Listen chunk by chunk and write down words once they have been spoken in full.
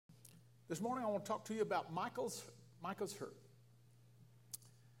This morning I want to talk to you about Micah's hurt.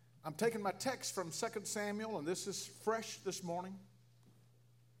 I'm taking my text from 2 Samuel, and this is fresh this morning.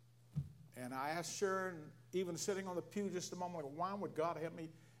 And I asked Sharon, even sitting on the pew just a moment ago, why would God help me?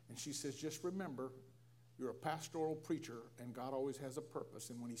 And she says, just remember, you're a pastoral preacher, and God always has a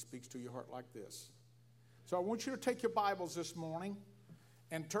purpose, and when he speaks to your heart like this. So I want you to take your Bibles this morning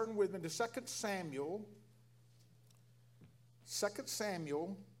and turn with me to 2 Samuel,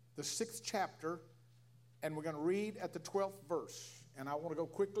 the 6th chapter, and we're going to read at the 12th verse. And I want to go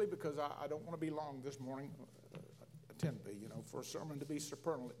quickly because I don't want to be long this morning. I tend to be, for a sermon to be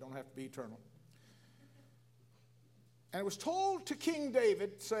supernal, it don't have to be eternal. And it was told to King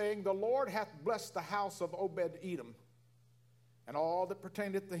David, saying, the Lord hath blessed the house of Obed-Edom, and all that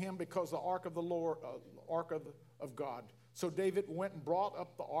pertaineth to him, because the ark of the Lord, ark of God. So David went and brought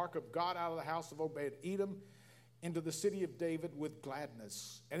up the ark of God out of the house of Obed-Edom into the city of David with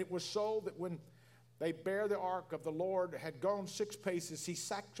gladness. And it was so that when they bare the ark of the Lord had gone 6 paces, he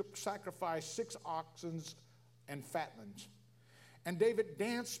sacrificed 6 oxen and fatlings. And David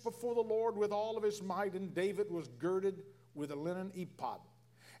danced before the Lord with all of his might, and David was girded with a linen ephod.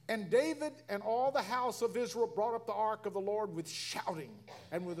 And David and all the house of Israel brought up the ark of the Lord with shouting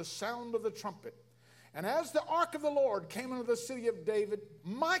and with the sound of the trumpet. And as the ark of the Lord came into the city of David,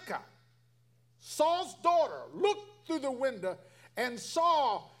 Micah, Saul's daughter, looked through the window and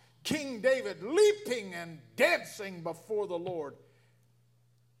saw King David leaping and dancing before the Lord.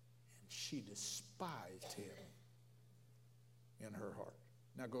 And she despised him in her heart.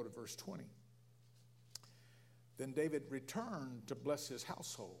 Now go to verse 20. Then David returned to bless his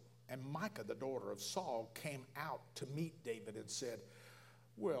household. And Micah, the daughter of Saul, came out to meet David and said,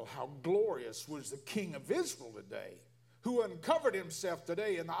 well, how glorious was the king of Israel today, who uncovered himself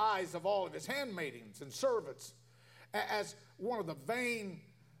today in the eyes of all of his handmaidens and servants, as one of the vain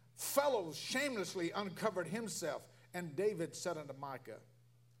fellows shamelessly uncovered himself. And David said unto Micah,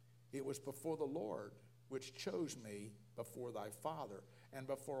 it was before the Lord which chose me before thy father and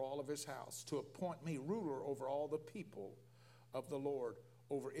before all of his house, to appoint me ruler over all the people of the Lord,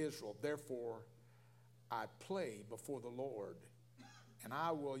 over Israel. Therefore I play before the Lord, and I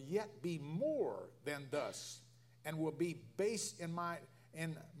will yet be more than thus, and will be base in mine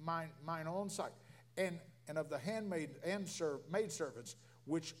own sight, and of the handmaid and maidservants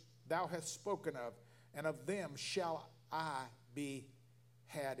which thou hast spoken of, and of them shall I be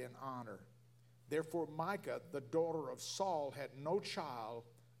had in honor. Therefore Micah, the daughter of Saul, had no child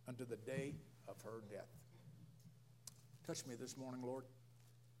unto the day of her death. Touch me this morning, Lord.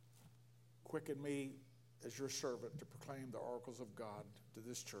 Quicken me as your servant to proclaim the oracles of God to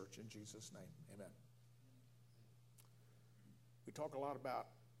this church in Jesus' name. Amen. We talk a lot about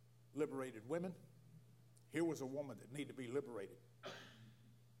liberated women. Here was a woman that needed to be liberated.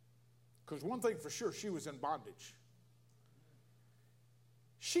 Because one thing for sure, she was in bondage.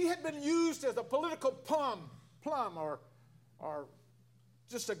 She had been used as a political plum or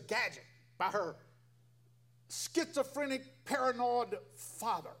just a gadget by her schizophrenic, paranoid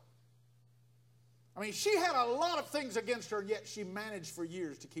father. I mean, she had a lot of things against her, yet she managed for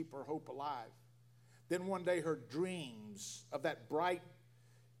years to keep her hope alive. Then one day her dreams of that bright,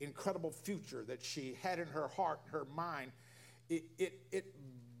 incredible future that she had in her heart, her mind, it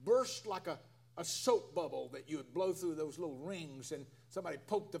burst like a soap bubble that you would blow through those little rings, and somebody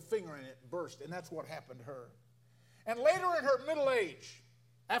poked a finger in it and burst, and that's what happened to her. And later in her middle age,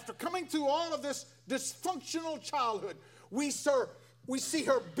 after coming through all of this dysfunctional childhood, we see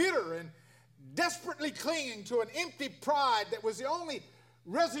her bitter and desperately clinging to an empty pride that was the only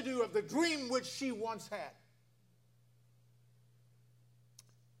residue of the dream which she once had.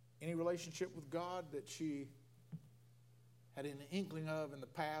 Any relationship with God that she had an inkling of in the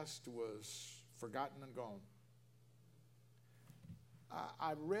past was forgotten and gone.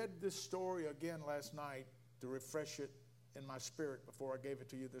 I read this story again last night to refresh it in my spirit before I gave it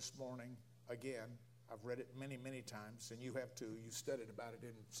to you this morning again. I've read it many, many times, and you have too. You studied about it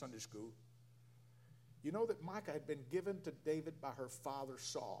in Sunday school. You know that Micah had been given to David by her father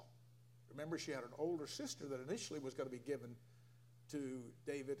Saul. Remember, she had an older sister that initially was going to be given to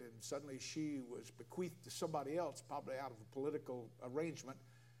David, and suddenly she was bequeathed to somebody else, probably out of a political arrangement.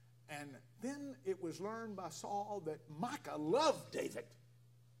 And then it was learned by Saul that Micah loved David.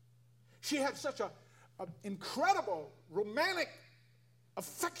 She had such an incredible romantic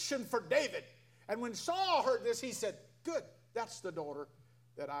affection for David. And when Saul heard this, he said, good, that's the daughter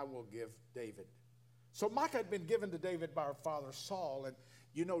that I will give David. So Micah had been given to David by her father Saul, and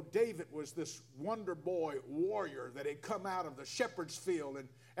you know, David was this wonder boy warrior that had come out of the shepherd's field, and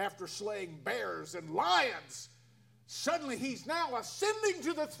after slaying bears and lions, Suddenly he's now ascending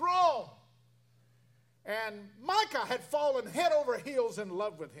to the throne. And Micah had fallen head over heels in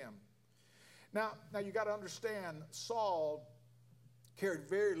love with him. Now you got to understand, Saul cared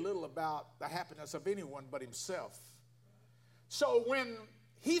very little about the happiness of anyone but himself. So when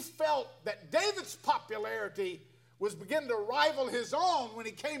he felt that David's popularity was beginning to rival his own when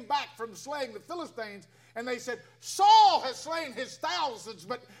he came back from slaying the Philistines, and they said, Saul has slain his thousands,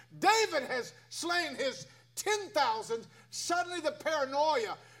 but David has slain his 10,000, suddenly the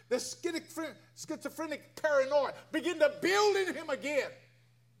paranoia, the schizophrenic paranoia began to build in him again.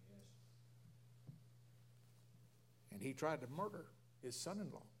 And he tried to murder his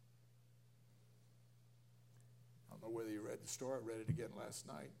son-in-law. I don't know whether you read the story. I read it again last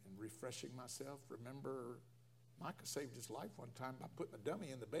night and refreshing myself. Remember, Micah saved his life one time by putting a dummy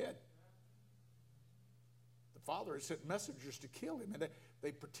in the bed. The father had sent messengers to kill him, and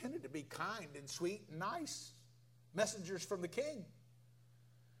they pretended to be kind and sweet and nice messengers from the king.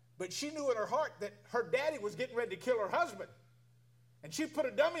 But she knew in her heart that her daddy was getting ready to kill her husband. And she put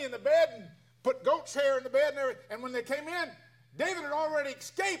a dummy in the bed and put goat's hair in the bed and everything. And when they came in, David had already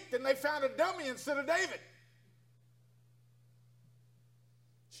escaped, and they found a dummy instead of David.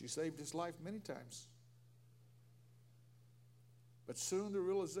 She saved his life many times. But soon the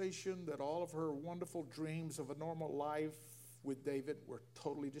realization that all of her wonderful dreams of a normal life with David were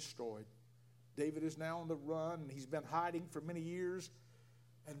totally destroyed. David is now on the run, and he's been hiding for many years.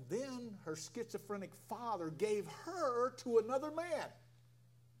 And then her schizophrenic father gave her to another man.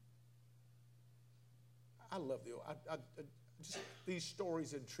 I love just these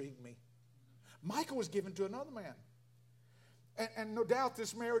stories intrigue me. Micah was given to another man. And no doubt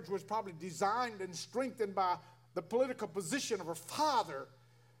this marriage was probably designed and strengthened by the political position of her father.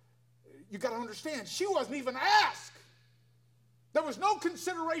 You got to understand, she wasn't even asked. There was no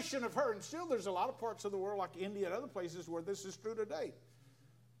consideration of her. And still there's a lot of parts of the world like India and other places where this is true today.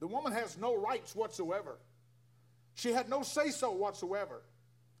 The woman has no rights whatsoever. She had no say-so whatsoever.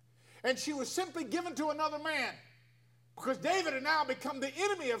 And she was simply given to another man because David had now become the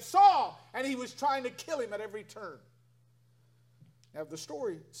enemy of Saul, and he was trying to kill him at every turn. Now, if the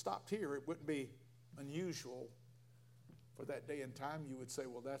story stopped here, it wouldn't be unusual for that day and time. You would say,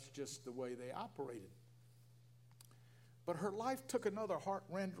 well, that's just the way they operated. But her life took another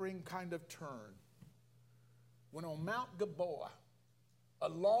heart-rending kind of turn when on Mount Gilboa,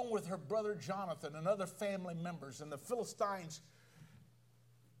 along with her brother Jonathan and other family members, and the Philistines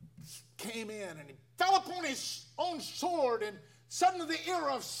came in, and he fell upon his own sword, and suddenly the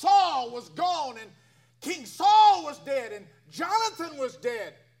era of Saul was gone, and King Saul was dead, and Jonathan was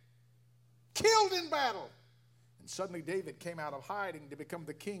dead, killed in battle. And suddenly David came out of hiding to become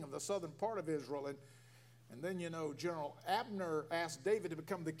the king of the southern part of Israel. And then, General Abner asked David to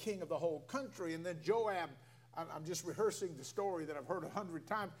become the king of the whole country. And then Joab, I'm just rehearsing the story that I've heard 100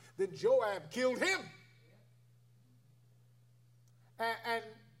 times. Then Joab killed him.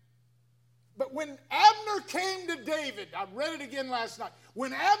 But when Abner came to David, I read it again last night.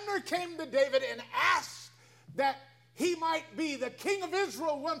 When Abner came to David and asked that he might be the king of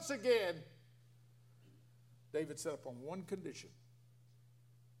Israel once again, David set upon one condition.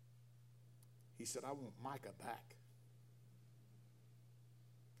 He said, I want Micah back.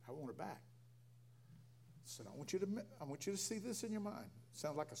 I want her back. He said, I want you to see this in your mind.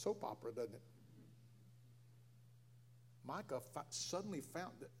 Sounds like a soap opera, doesn't it? Micah suddenly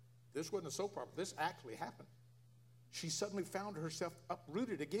found that this wasn't a soap opera. This actually happened. She suddenly found herself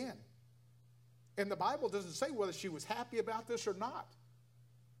uprooted again. And the Bible doesn't say whether she was happy about this or not.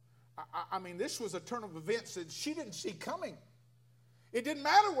 I mean, this was a turn of events that she didn't see coming. It didn't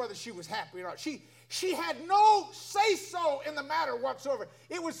matter whether she was happy or not. She had no say-so in the matter whatsoever.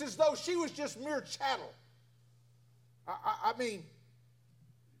 It was as though she was just mere chattel. I mean,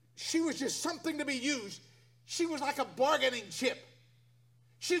 she was just something to be used. She was like a bargaining chip.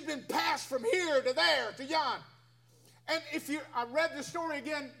 She'd been passed from here to there to yon. And I read the story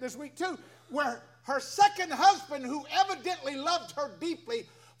again this week too, where her second husband, who evidently loved her deeply,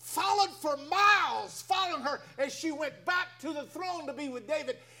 followed for miles, following her as she went back to the throne to be with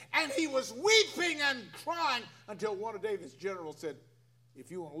David. And he was weeping and crying until one of David's generals said, if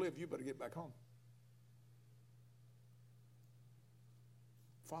you want to live, you better get back home.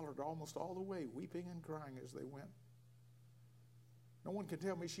 Followed her almost all the way, weeping and crying as they went. No one can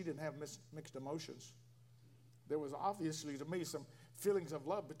tell me she didn't have mixed emotions. There was obviously, to me, some feelings of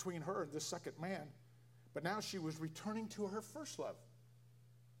love between her and this second man. But now she was returning to her first love.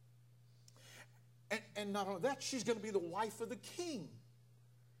 And not only that, she's going to be the wife of the king.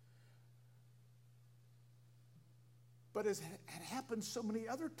 But as had happened so many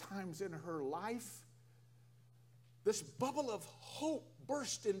other times in her life, this bubble of hope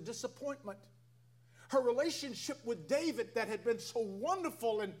burst in disappointment. Her relationship with David that had been so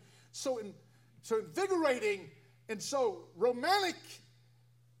wonderful and so invigorating and so romantic,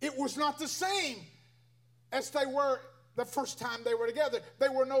 it was not the same as they were the first time they were together. They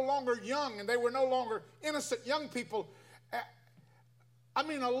were no longer young, and they were no longer innocent young people. I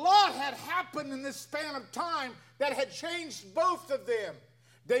mean, a lot had happened in this span of time that had changed both of them.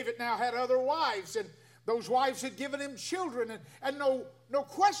 David now had other wives, and those wives had given him children, and no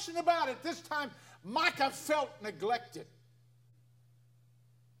question about it, this time Micah felt neglected.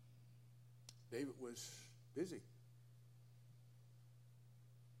 David was busy.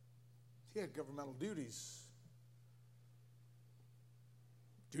 He had governmental duties,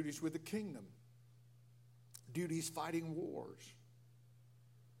 duties with the kingdom, duties fighting wars.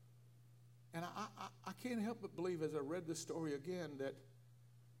 And I can't help but believe, as I read this story again, that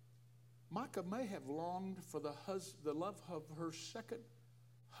Micah may have longed for the love of her second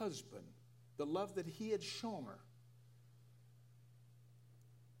husband, the love that he had shown her.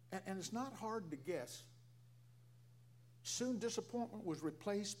 And it's not hard to guess. Soon disappointment was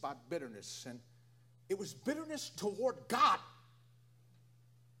replaced by bitterness, and it was bitterness toward God.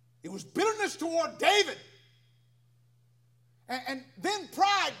 It was bitterness toward David. And then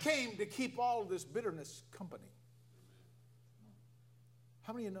pride came to keep all of this bitterness company.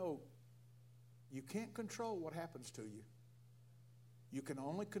 How many of you know you can't control what happens to you? You can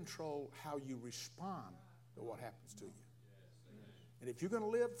only control how you respond to what happens to you. And if you're going to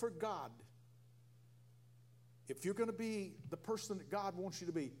live for God, if you're going to be the person that God wants you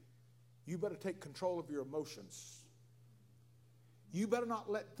to be, you better take control of your emotions. You better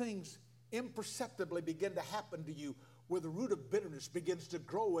not let things imperceptibly begin to happen to you where the root of bitterness begins to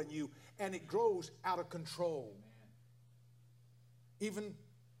grow in you, and it grows out of control. Even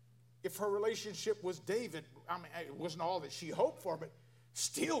if her relationship with David, I mean, it wasn't all that she hoped for, but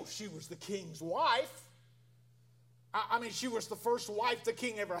still she was the king's wife. I mean, she was the first wife the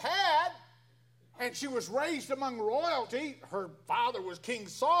king ever had, and she was raised among royalty. Her father was King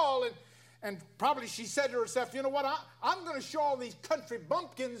Saul, and probably she said to herself, you know what, I'm going to show all these country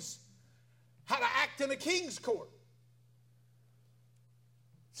bumpkins how to act in a king's court.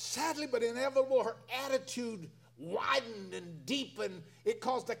 Sadly, but inevitable, her attitude widened and deepened. It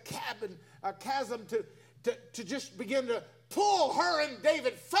caused a chasm to just begin to pull her and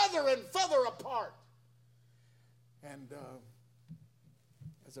David further and further apart. And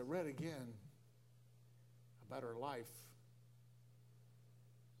as I read again about her life,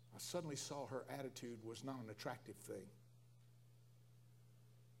 I suddenly saw her attitude was not an attractive thing.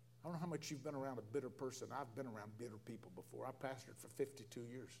 I don't know how much you've been around a bitter person. I've been around bitter people before. I pastored for 52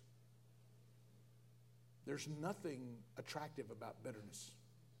 years. There's nothing attractive about bitterness.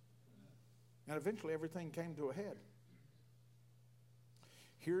 And eventually everything came to a head.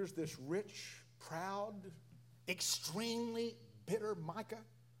 Here's this rich, proud, extremely bitter Micah.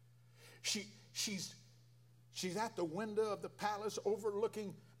 She's at the window of the palace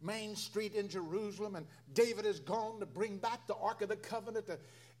overlooking Main Street in Jerusalem, and David is gone to bring back the Ark of the Covenant.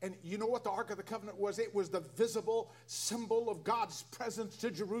 And you know what the Ark of the Covenant was? It was the visible symbol of God's presence to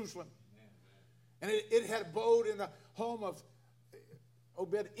Jerusalem. And it had abode in the home of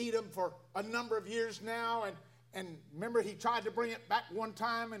Obed-Edom for a number of years now. And remember, he tried to bring it back one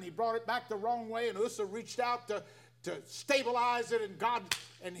time, and he brought it back the wrong way. And Uzzah reached out to stabilize it,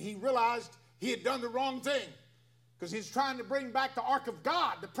 and he realized he had done the wrong thing, because he's trying to bring back the Ark of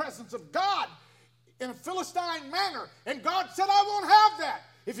God, the presence of God, in a Philistine manner. And God said, I won't have that.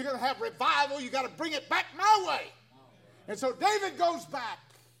 If you're going to have revival, you got to bring it back my way. And so David goes back,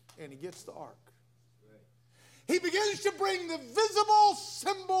 and he gets the ark. He begins to bring the visible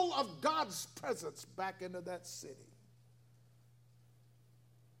symbol of God's presence back into that city.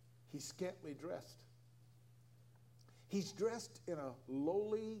 He's scantily dressed. He's dressed in a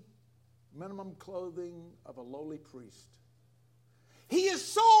lowly minimum clothing of a lowly priest. He is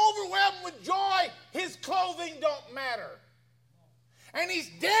so overwhelmed with joy, his clothing don't matter. And he's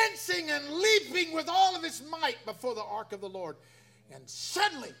dancing and leaping with all of his might before the ark of the Lord. And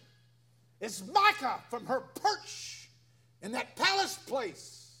suddenly, it's Micah from her perch in that palace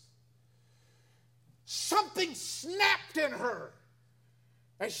place. Something snapped in her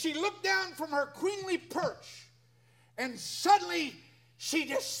as she looked down from her queenly perch, and suddenly she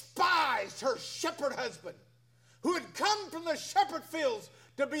despised her shepherd husband, who had come from the shepherd fields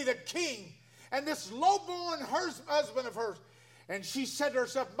to be the king, and this lowborn husband of hers. And she said to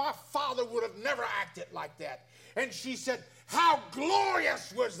herself, my father would have never acted like that. And she said, how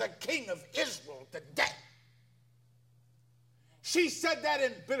glorious was the king of Israel today. She said that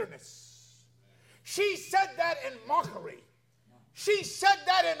in bitterness. She said that in mockery. She said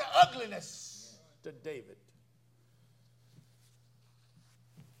that in ugliness to David.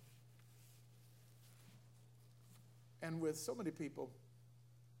 And with so many people,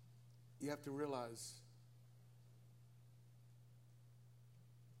 you have to realize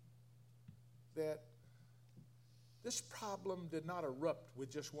that this problem did not erupt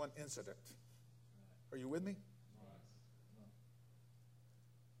with just one incident. Are you with me?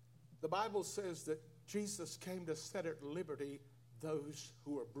 The Bible says that Jesus came to set at liberty those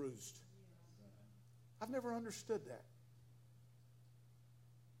who are bruised. I've never understood that.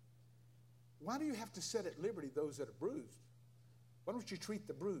 Why do you have to set at liberty those that are bruised? Why don't you treat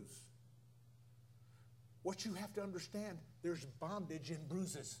the bruise? What you have to understand, there's bondage in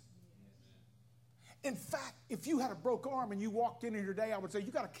bruises. In fact, if you had a broke arm and you walked in here today, I would say,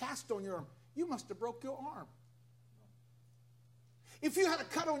 you got a cast on your arm. You must have broke your arm. If you had a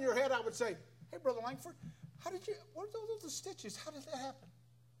cut on your head, I would say, hey, Brother Langford, what are those stitches? How did that happen?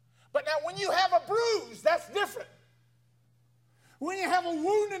 But now when you have a bruise, that's different. When you have a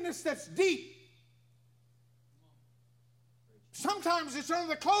woundedness that's deep, sometimes it's under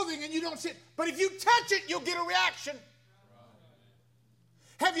the clothing and you don't see it. But if you touch it, you'll get a reaction.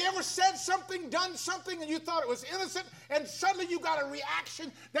 Have you ever said something, done something, and you thought it was innocent, and suddenly you got a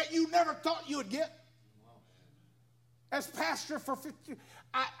reaction that you never thought you would get? As pastor for 50,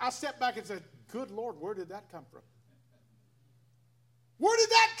 I stepped back and said, good Lord, where did that come from? Where did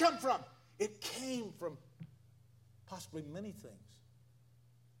that come from? It came from possibly many things.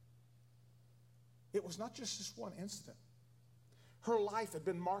 It was not just this one incident. Her life had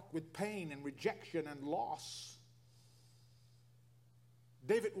been marked with pain and rejection and loss.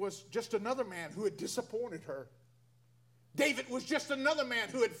 David was just another man who had disappointed her. David was just another man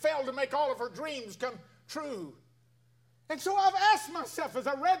who had failed to make all of her dreams come true. And so I've asked myself as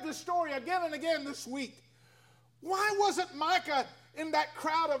I read this story again and again this week, why wasn't Micah in that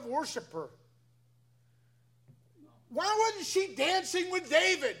crowd of worshipers? Why wasn't she dancing with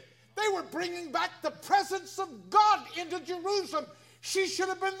David? They were bringing back the presence of God into Jerusalem. She should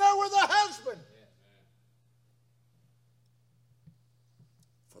have been there with her husband.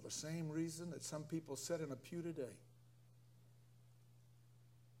 For the same reason that some people sit in a pew today,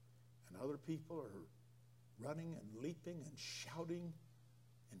 and other people are running and leaping and shouting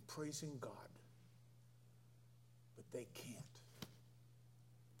and praising God. But they can't,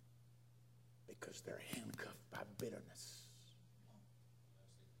 because they're handcuffed by bitterness.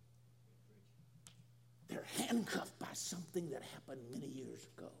 They're handcuffed by something that happened many years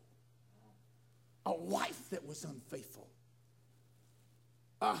ago. A wife that was unfaithful.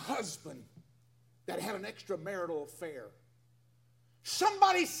 A husband that had an extramarital affair.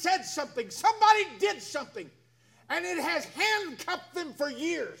 Somebody said something. Somebody did something. And it has handcuffed them for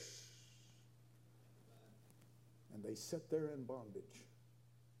years. And they sit there in bondage.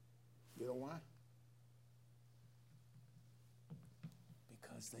 You know why?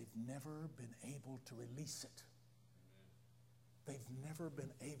 Because they've never been able to release it. They've never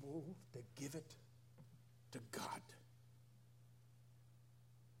been able to give it to God.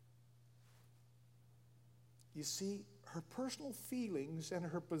 You see, her personal feelings and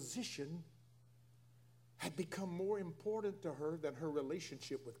her position had become more important to her than her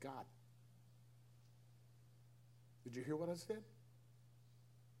relationship with God. Did you hear what I said?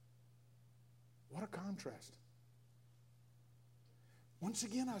 What a contrast. Once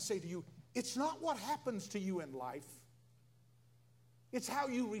again, I say to you, it's not what happens to you in life. It's how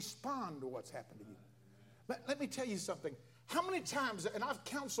you respond to what's happened to you. Let me tell you something. How many times, and I've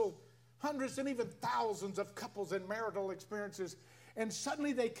counseled hundreds and even thousands of couples in marital experiences, and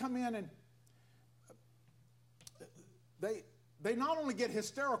suddenly they come in and they not only get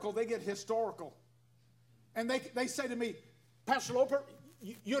hysterical, they get historical. And they say to me, Pastor Loper,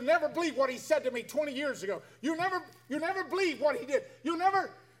 you'll never believe what he said to me 20 years ago. You never believe what he did.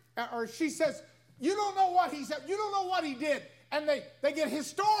 Or she says, you don't know what he said. You don't know what he did. And they get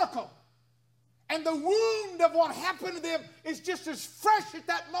historical. And the wound of what happened to them is just as fresh at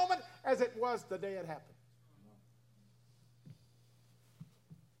that moment as it was the day it happened.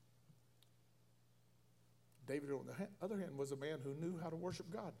 David, on the other hand, was a man who knew how to worship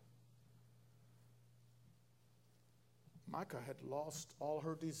God. Micah had lost all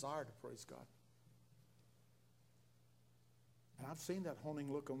her desire to praise God. And I've seen that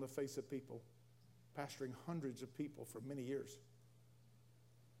haunting look on the face of people, pastoring hundreds of people for many years.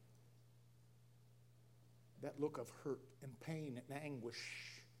 That look of hurt and pain and anguish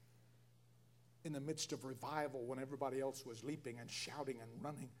in the midst of revival when everybody else was leaping and shouting and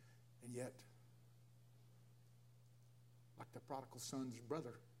running. And yet, like the prodigal son's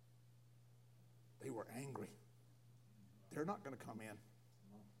brother, They were angry. They're not going to come in.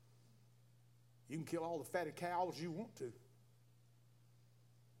 You can kill all the fatted cows you want to.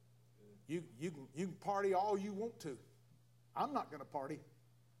 You can party all you want to. I'm not going to party.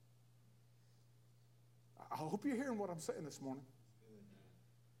 I hope you're hearing what I'm saying this morning.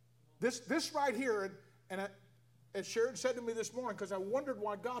 This right here, and as Sharon said to me this morning, because I wondered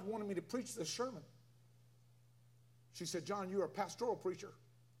why God wanted me to preach this sermon. She said, John, you're a pastoral preacher.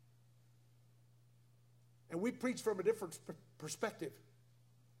 And we preach from a different perspective.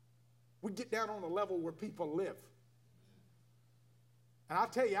 We get down on the level where people live. And I'll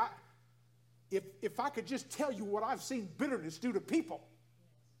tell you, if I could just tell you what I've seen bitterness do to people,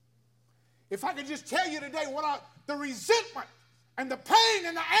 if I could just tell you today the resentment and the pain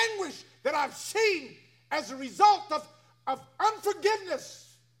and the anguish that I've seen as a result of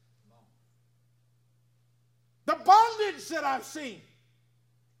unforgiveness, the bondage that I've seen,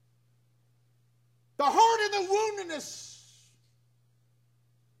 the hurt and the woundedness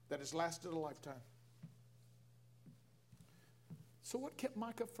that has lasted a lifetime. So what kept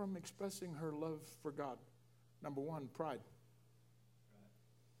Micah from expressing her love for God? Number one, pride.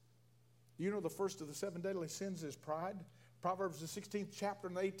 You know the first of the 7 deadly sins is pride. Proverbs the 16th chapter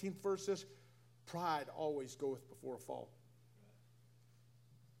and the 18th verse says, pride always goeth before a fall.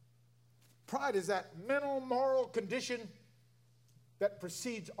 Pride is that mental, moral condition that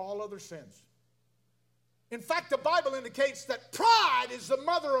precedes all other sins. In fact, the Bible indicates that pride is the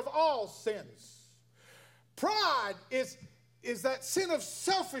mother of all sins. Pride is that sin of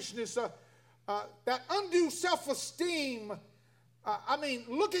selfishness, that undue self-esteem.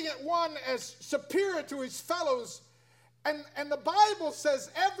 Looking at one as superior to his fellows. And the Bible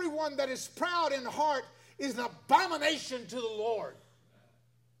says everyone that is proud in heart is an abomination to the Lord.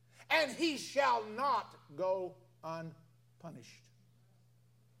 And he shall not go unpunished.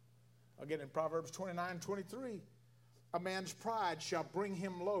 Again, in Proverbs 29:23, a man's pride shall bring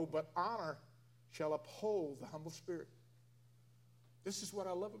him low, but honor shall uphold the humble spirit. This is what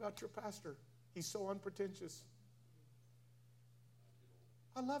I love about your pastor. He's so unpretentious.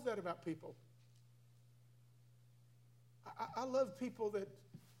 I love that about people. I love people that,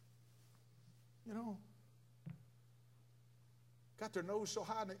 got their nose so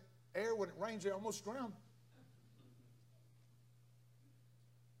high in the air when it rains they almost drown.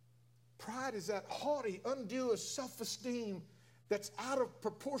 Pride is that haughty, undue self-esteem that's out of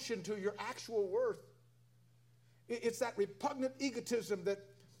proportion to your actual worth. It's that repugnant egotism that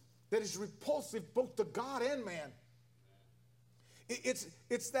is repulsive both to God and man.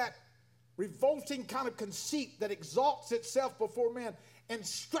 It's that revolting kind of conceit that exalts itself before men and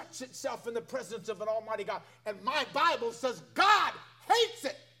struts itself in the presence of an almighty God. And my Bible says God hates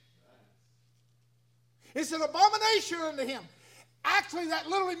it. It's an abomination unto him. Actually, that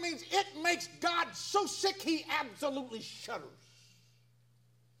literally means it makes God so sick he absolutely shudders.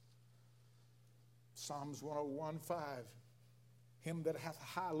 Psalms 101:5. Him that hath a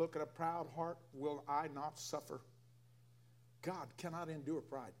high look and a proud heart will I not suffer. God cannot endure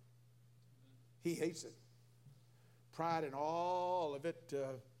pride. He hates it. Pride in all of it,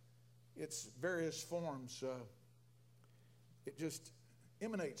 its various forms, it just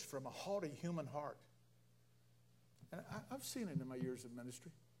emanates from a haughty human heart. And I've seen it in my years of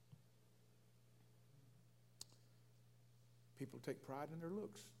ministry. People take pride in their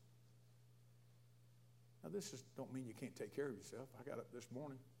looks. Now, this don't mean you can't take care of yourself. I got up this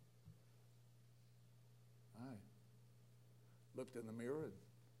morning. I looked in the mirror, and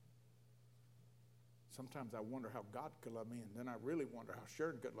sometimes I wonder how God could love me, and then I really wonder how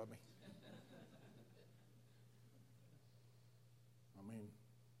Sharon could love me.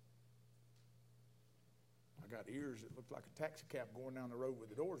 I got ears that looked like a taxi cab going down the road with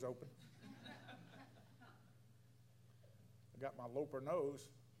the doors open. I got my Loper nose.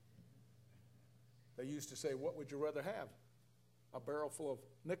 They used to say, what would you rather have? A barrel full of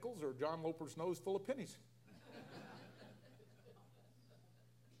nickels or John Loper's nose full of pennies?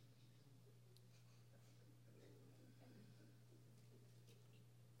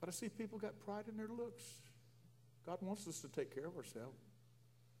 But I see people got pride in their looks. God wants us to take care of ourselves.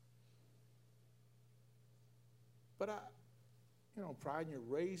 But pride in your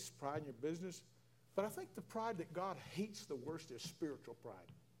race, pride in your business. But I think the pride that God hates the worst is spiritual pride.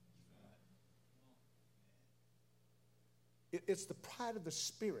 It's the pride of the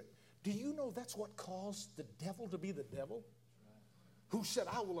spirit. Do you know that's what caused the devil to be the devil? Who said,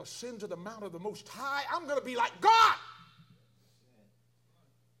 I will ascend to the mount of the Most High. I'm going to be like God.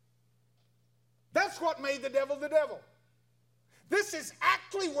 That's what made the devil the devil. This is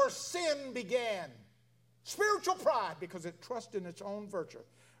actually where sin began. Spiritual pride, because it trusts in its own virtue.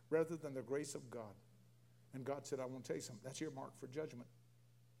 rather than the grace of God. And God said, I want to tell you something. That's your mark for judgment.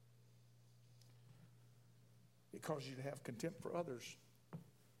 It causes you to have contempt for others.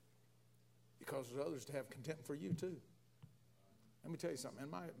 It causes others to have contempt for you too. Let me tell you something.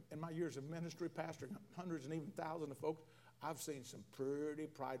 In my years of ministry, pastoring hundreds and even thousands of folks, I've seen some pretty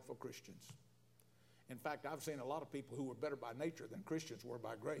prideful Christians. In fact, I've seen a lot of people who were better by nature than Christians were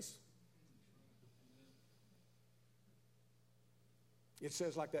by grace. It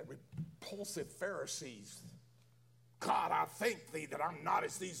says like that repulsive Pharisees, God, I thank thee that I'm not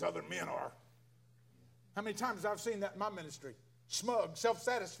as these other men are. How many times I've seen that in my ministry? Smug,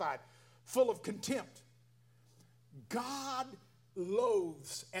 self-satisfied, full of contempt. God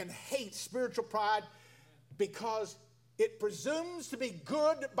loathes and hates spiritual pride because it presumes to be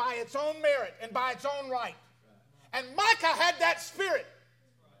good by its own merit and by its own right. And Micah had that spirit.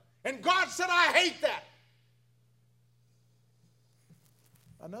 And God said, I hate that.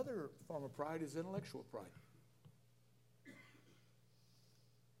 Another form of pride is intellectual pride.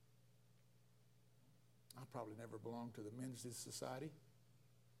 I probably never belonged to the men's society.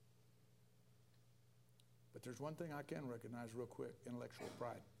 But there's one thing I can recognize real quick, intellectual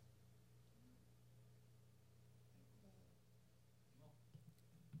pride.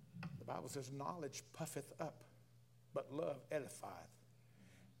 The Bible says, knowledge puffeth up, but love edifieth.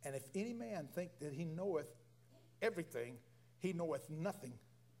 And if any man think that he knoweth everything, he knoweth nothing,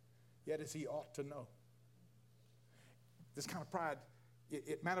 yet as he ought to know. This kind of pride,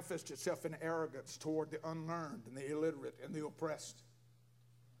 it manifests itself in arrogance toward the unlearned and the illiterate and the oppressed.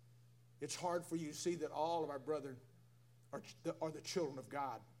 It's hard for you to see that all of our brethren are the children of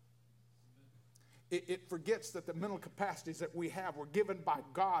God. It forgets that the mental capacities that we have were given by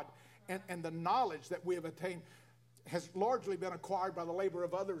God, and the knowledge that we have attained has largely been acquired by the labor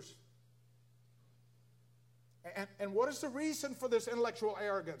of others. And what is the reason for this intellectual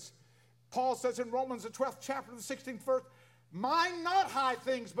arrogance? Paul says in Romans the 12th chapter, the 16th verse, mind not high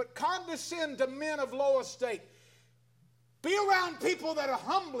things, but condescend to men of low estate. Be around people that are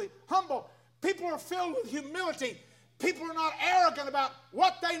humble. People are filled with humility. People are not arrogant about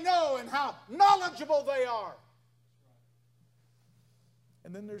what they know and how knowledgeable they are.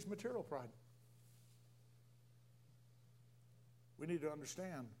 And then there's material pride. We need to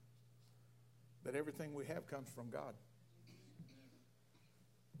understand that everything we have comes from God.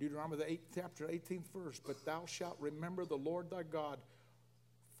 Deuteronomy the 8th chapter, 18th verse, but thou shalt remember the Lord thy God,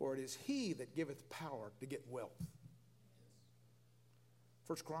 for it is he that giveth power to get wealth.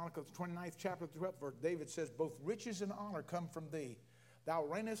 1 Chronicles 29th chapter, 12th verse, David says, both riches and honor come from thee. Thou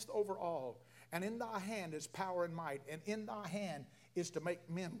reignest over all, and in thy hand is power and might, and in thy hand is to make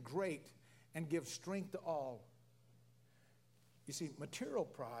men great and give strength to all. You see, material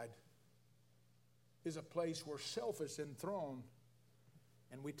pride is a place where self is enthroned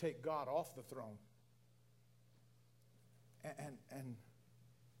and we take God off the throne. And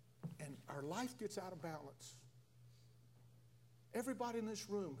our life gets out of balance. Everybody in this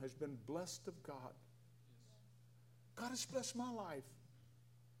room has been blessed of God. God has blessed my life.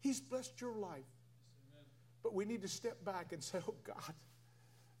 He's blessed your life. But we need to step back and say, oh God,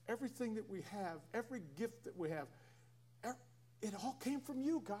 everything that we have, every gift that we have, it all came from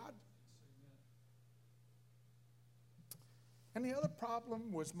you, God. And the other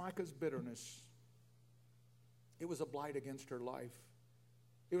problem was Micah's bitterness. It was a blight against her life.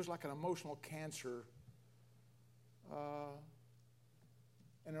 It was like an emotional cancer.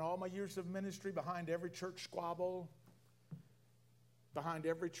 And in all my years of ministry, behind every church squabble, behind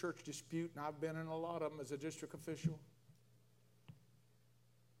every church dispute, and I've been in a lot of them as a district official,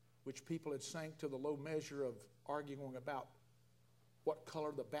 which people had sank to the low measure of arguing about what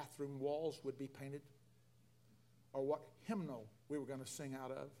color the bathroom walls would be painted or what hymnal we were going to sing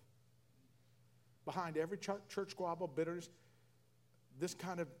out of. Behind every church squabble, bitterness, this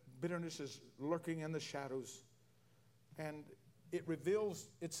kind of bitterness is lurking in the shadows. And it reveals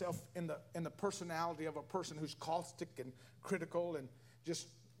itself in the personality of a person who's caustic and critical and just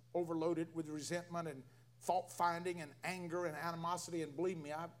overloaded with resentment and fault-finding and anger and animosity. And believe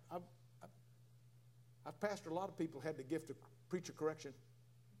me, I've pastored a lot of people who had the gift of preacher correction.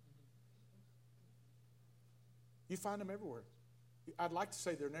 You find them everywhere. I'd like to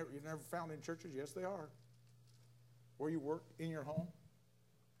say you're never found in churches. Yes, they are. Where you work, in your home.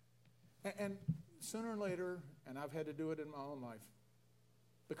 And sooner or later, and I've had to do it in my own life,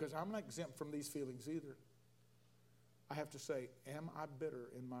 because I'm not exempt from these feelings either. I have to say, am I bitter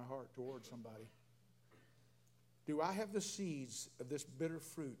in my heart toward somebody? Do I have the seeds of this bitter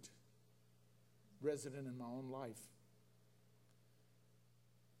fruit resident in my own life?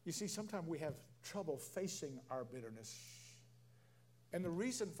 You see, sometimes we have trouble facing our bitterness. And the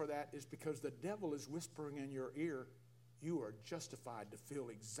reason for that is because the devil is whispering in your ear, you are justified to feel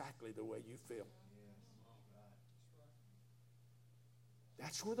exactly the way you feel.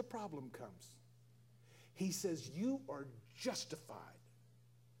 That's where the problem comes. He says, you are justified.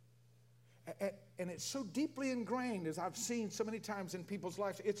 And it's so deeply ingrained, as I've seen so many times in people's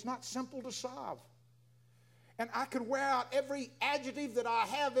lives, it's not simple to solve. And I could wear out every adjective that I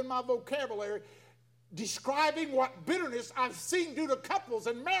have in my vocabulary describing what bitterness I've seen do to couples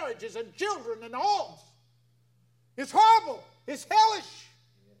and marriages and children and homes. It's horrible. It's hellish.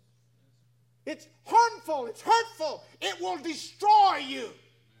 It's harmful. It's hurtful. It will destroy you.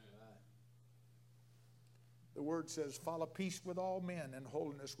 The word says, follow peace with all men and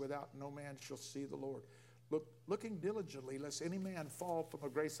holiness without no man shall see the Lord. Looking diligently, lest any man fall from the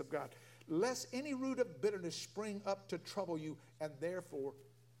grace of God. Lest any root of bitterness spring up to trouble you, and therefore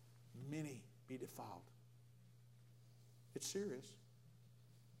many be defiled. It's serious.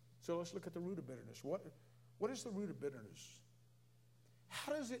 So let's look at the root of bitterness. What is the root of bitterness?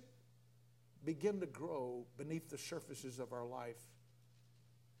 How does it begin to grow beneath the surfaces of our life?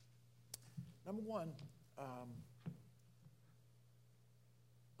 Number one,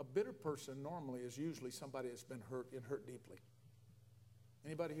 a bitter person normally is usually somebody that's been hurt and hurt deeply.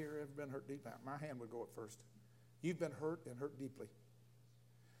 Anybody here ever been hurt deeply? My hand would go at first. You've been hurt and hurt deeply.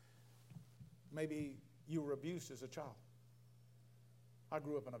 Maybe you were abused as a child. I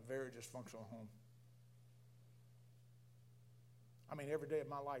grew up in a very dysfunctional home. I mean, every day of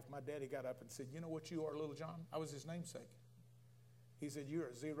my life, my daddy got up and said, you know what you are, little John? I was his namesake. He said, you're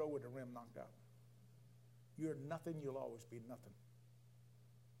a zero with the rim knocked out. You're nothing, you'll always be nothing.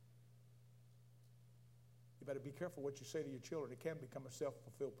 You better be careful what you say to your children. It can become a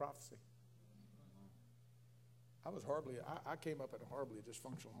self-fulfilled prophecy. I came up in a horribly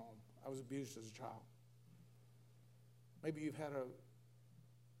dysfunctional home. I was abused as a child. Maybe you've had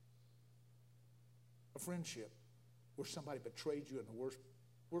a friendship where somebody betrayed you in the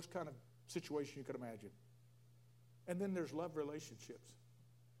worst kind of situation you could imagine. And then there's love relationships.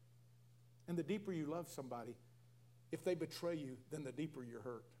 And the deeper you love somebody, if they betray you, then the deeper you're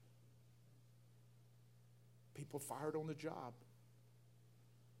hurt. People fired on the job.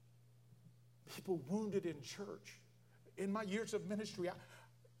 People wounded in church. In my years of ministry,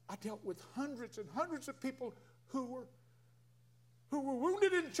 I dealt with hundreds and hundreds of people who were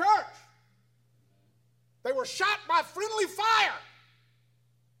wounded in church. They were shot by friendly fire.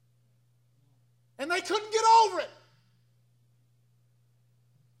 And they couldn't get over it.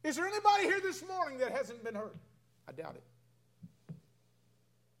 Is there anybody here this morning that hasn't been hurt? I doubt it.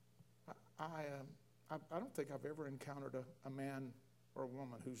 I don't think I've ever encountered a man or a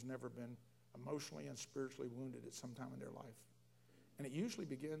woman who's never been emotionally and spiritually wounded at some time in their life. And it usually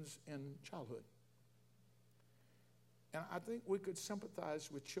begins in childhood. And I think we could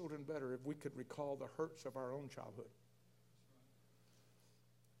sympathize with children better if we could recall the hurts of our own childhood.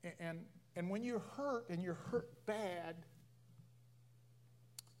 And when you're hurt and you're hurt bad,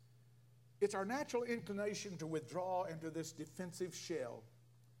 it's our natural inclination to withdraw into this defensive shell.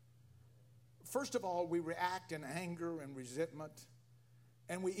 First of all, we react in anger and resentment.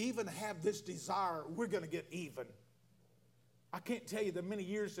 And we even have this desire, we're going to get even. I can't tell you the many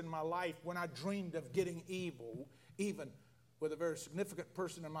years in my life when I dreamed of getting even with a very significant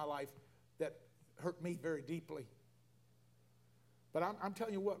person in my life that hurt me very deeply. But I'm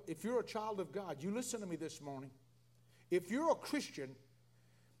telling you what, if you're a child of God, you listen to me this morning. If you're a Christian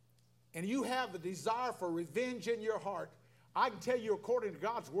and you have the desire for revenge in your heart, I can tell you according to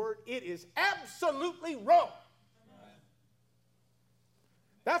God's word, it is absolutely wrong.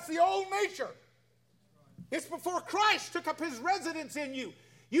 That's the old nature. It's before Christ took up his residence in you.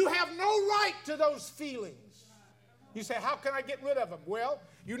 You have no right to those feelings. You say, how can I get rid of them? Well,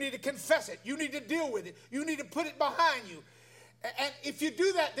 you need to confess it. You need to deal with it. You need to put it behind you. And if you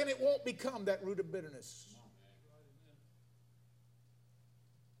do that, then it won't become that root of bitterness.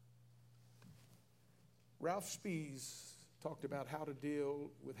 Ralph Spees talked about how to deal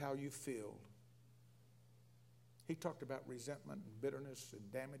with how you feel. He talked about resentment and bitterness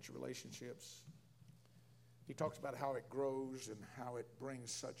and damaged relationships. He talks about how it grows and how it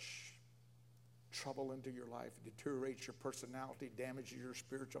brings such trouble into your life. It deteriorates your personality, damages your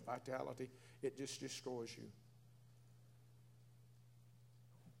spiritual vitality. It just destroys you.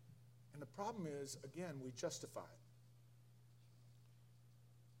 And the problem is, again, we justify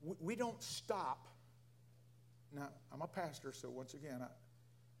it. We don't stop. Now, I'm a pastor, so once again,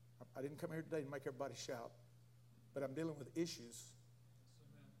 I didn't come here today to make everybody shout, but I'm dealing with issues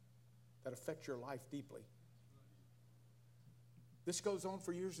that affect your life deeply. This goes on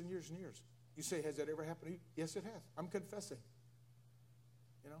for years and years and years. You say, has that ever happened to you? Yes, it has. I'm confessing.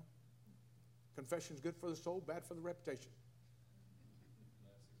 You know, confession's good for the soul, bad for the reputation.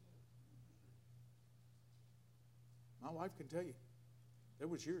 My wife can tell you, there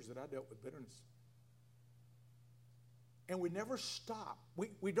was years that I dealt with bitterness. And we never stop.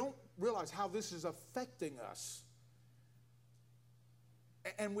 We don't realize how this is affecting us.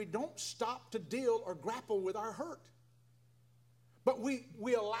 And we don't stop to deal or grapple with our hurt. But we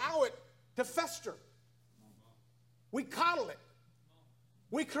allow it to fester. We coddle it.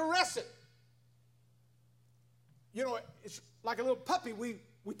 We caress it. You know, it's like a little puppy. We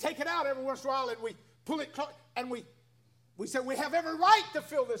take it out every once in a while and we pull it and we say we have every right to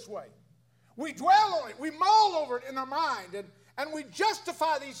feel this way. We dwell on it. We mull over it in our mind. And we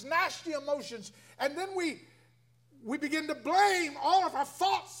justify these nasty emotions. And then we begin to blame all of our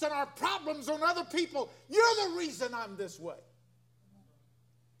faults and our problems on other people. You're the reason I'm this way.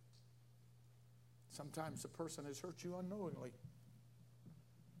 Sometimes the person has hurt you unknowingly.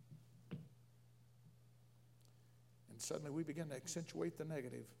 And suddenly we begin to accentuate the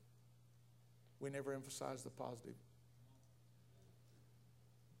negative. We never emphasize the positive.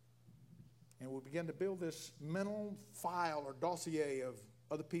 And we begin to build this mental file or dossier of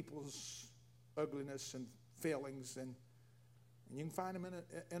other people's ugliness and failings. And you can find them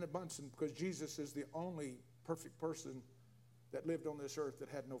in a bunch, because Jesus is the only perfect person that lived on this earth that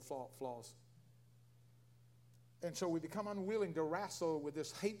had no flaws. And so we become unwilling to wrestle with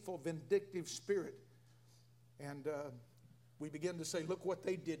this hateful, vindictive spirit. And we begin to say, look what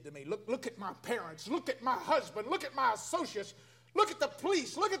they did to me. Look at my parents. Look at my husband. Look at my associates. Look at the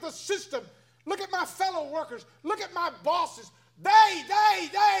police. Look at the system. Look at my fellow workers. Look at my bosses. They.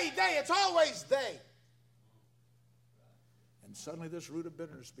 It's always they. And suddenly this root of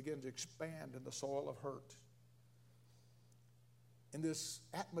bitterness begins to expand in the soil of hurt. In this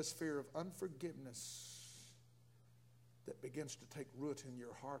atmosphere of unforgiveness that begins to take root in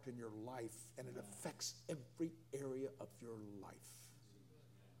your heart and your life, and it affects every area of your life.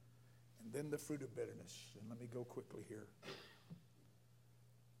 And then the fruit of bitterness. And let me go quickly here.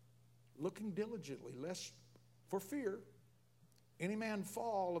 Looking diligently, lest for fear any man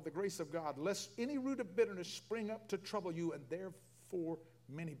fall of the grace of God, lest any root of bitterness spring up to trouble you, and therefore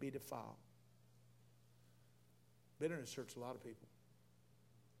many be defiled. Bitterness hurts a lot of people.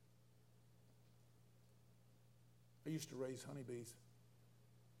 I used to raise honeybees.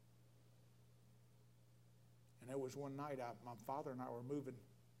 And there was one night, my father and I were moving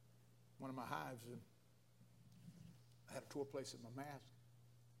one of my hives, and I had a tore place in my mask.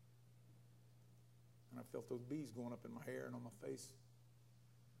 And I felt those bees going up in my hair and on my face.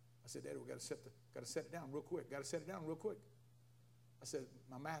 I said, Daddy, we got to set it down real quick. Got to set it down real quick. I said,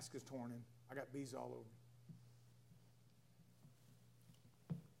 my mask is torn and I got bees all over.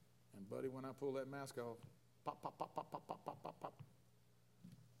 And buddy, when I pulled that mask off, pop, pop, pop, pop, pop, pop, pop, pop, pop.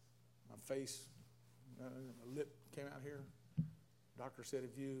 My face, my lip came out here. Doctor said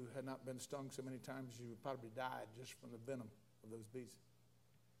if you had not been stung so many times, you would probably died just from the venom of those bees.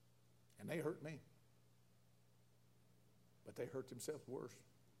 And they hurt me. But they hurt themselves worse.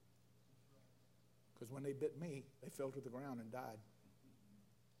 Because when they bit me, they fell to the ground and died.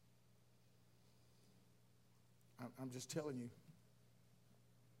 I'm just telling you,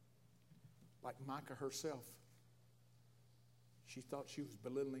 like Micah herself, she thought she was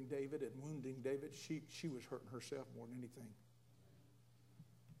belittling David and wounding David. She was hurting herself more than anything.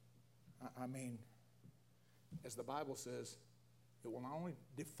 I mean, as the Bible says, it will not only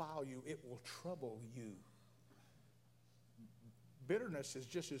defile you, it will trouble you. Bitterness is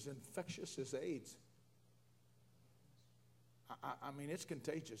just as infectious as AIDS. I mean, it's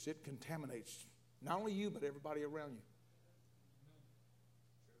contagious. It contaminates not only you, but everybody around you.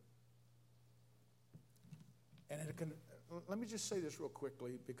 And it can, let me just say this real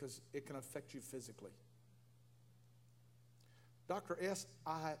quickly, because it can affect you physically. Dr.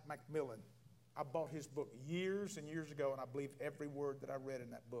 S.I. McMillan, I bought his book years and years ago, and I believe every word that I read in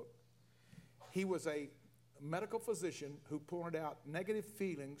that book. He was a medical physician who pointed out negative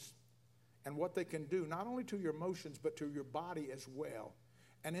feelings and what they can do, not only to your emotions, but to your body as well.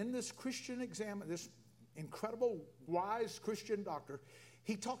 And in this Christian exam, this incredible, wise Christian doctor,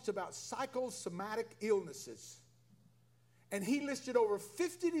 he talks about psychosomatic illnesses. And he listed over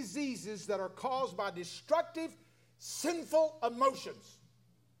 50 diseases that are caused by destructive, sinful emotions.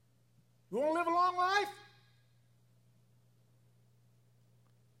 You want to live a long life?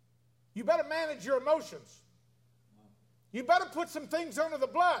 You better manage your emotions. You better put some things under the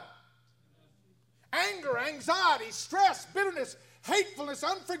blood. Anger, anxiety, stress, bitterness, hatefulness,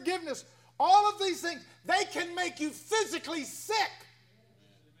 unforgiveness, all of these things, they can make you physically sick.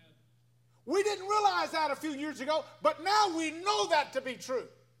 We didn't realize that a few years ago, but now we know that to be true.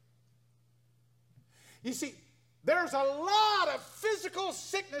 You see, there's a lot of physical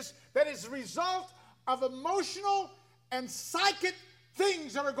sickness that is a result of emotional and psychic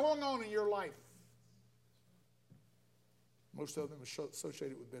things that are going on in your life. Most of them are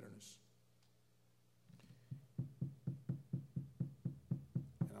associated with bitterness.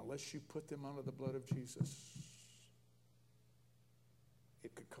 And unless you put them under the blood of Jesus,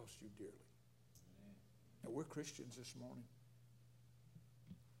 it could cost you dearly. Now, we're Christians this morning.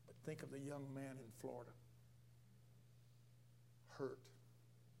 But think of the young man in Florida. Hurt.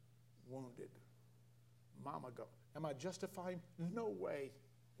 Wounded. Mama gone. Am I justifying? No way.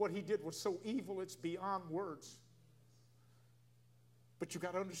 What he did was so evil, it's beyond words. But you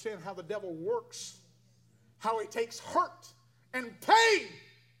got to understand how the devil works. How he takes hurt and pain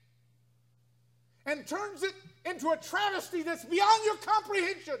and turns it into a travesty that's beyond your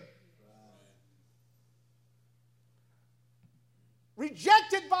comprehension.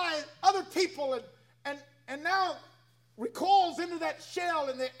 Rejected by other people and now recoils into that shell,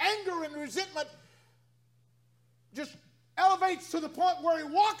 and the anger and resentment just elevates to the point where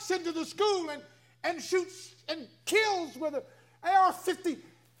he walks into the school and shoots and kills with an AR-15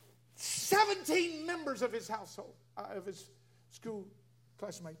 17 members of his household, of his school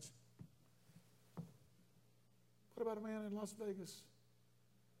classmates. What about a man in Las Vegas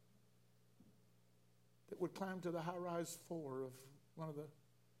that would climb to the high-rise floor of one of the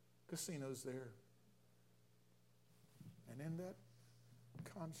casinos there, and in that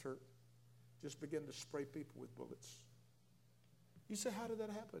concert just begin to spray people with bullets? You say, how did that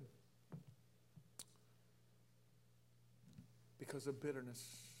happen? Because of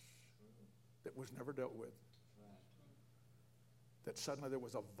bitterness that was never dealt with. That suddenly there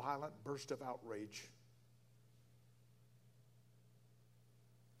was a violent burst of outrage.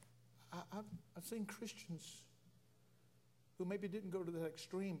 I've seen Christians who maybe didn't go to that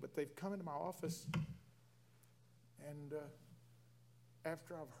extreme, but they've come into my office, and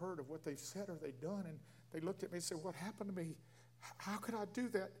after I've heard of what they've said or they've done, and they looked at me and said, what happened to me? How could I do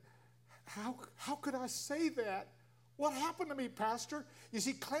that? How could I say that? What happened to me, Pastor? You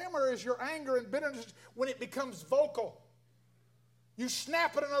see, clamor is your anger and bitterness when it becomes vocal. You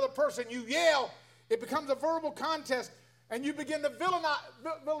snap at another person, you yell, it becomes a verbal contest, and you begin to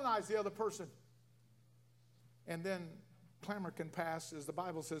villainize the other person. And then clamor can pass, as the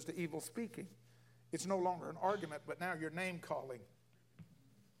Bible says, to evil speaking. It's no longer an argument, but now you're name calling.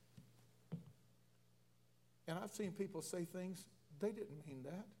 And I've seen people say things, they didn't mean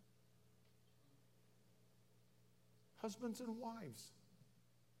that. Husbands and wives.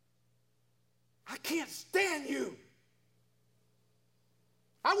 I can't stand you.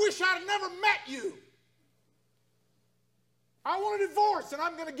 I wish I'd never met you. I want a divorce and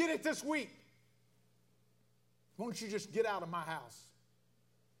I'm going to get it this week. Why don't you just get out of my house?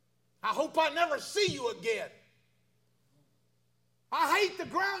 I hope I never see you again. I hate the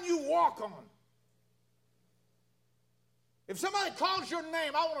ground you walk on. If somebody calls your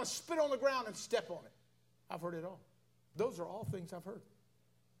name, I want to spit on the ground and step on it. I've heard it all. Those are all things I've heard.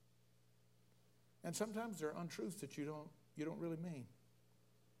 And sometimes they're untruths that you don't really mean.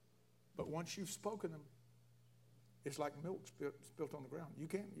 But once you've spoken them, it's like milk spilt on the ground. You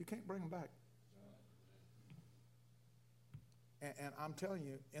can't bring them back. And I'm telling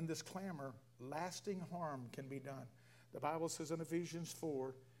you, in this clamor, lasting harm can be done. The Bible says in Ephesians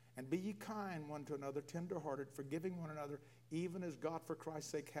 4, and be ye kind one to another, tenderhearted, forgiving one another, even as God for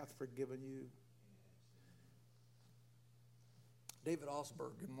Christ's sake hath forgiven you. David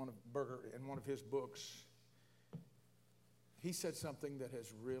Osberg, in one of his books, he said something that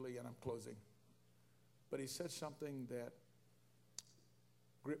has really, and I'm closing, but he said something that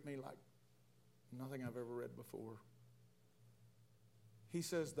gripped me like nothing I've ever read before. He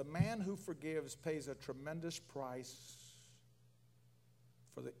says, the man who forgives pays a tremendous price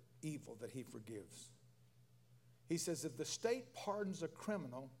for the evil that he forgives. He says, if the state pardons a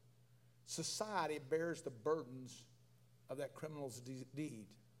criminal, society bears the burdens of that criminal's deed.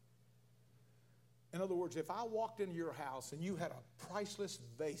 In other words, if I walked into your house and you had a priceless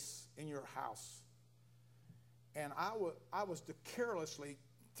vase in your house, and I was to carelessly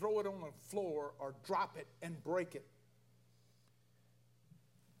throw it on the floor or drop it and break it,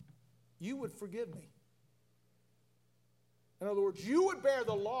 you would forgive me. In other words, you would bear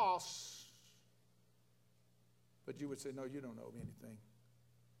the loss, but you would say, no, you don't owe me anything.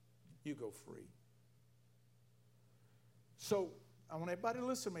 You go free. So I want everybody to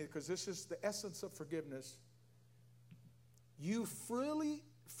listen to me, because this is the essence of forgiveness. You freely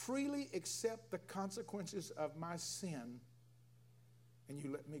accept the consequences of my sin, and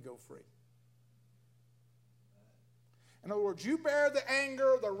you let me go free. In other words, you bear the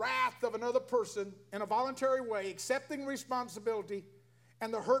anger, the wrath of another person in a voluntary way, accepting responsibility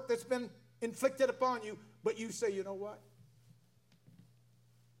and the hurt that's been inflicted upon you, but you say, you know what?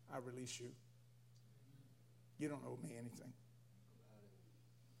 I release you. You don't owe me anything.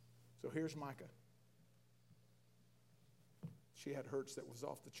 So here's Micah. She had hurts that was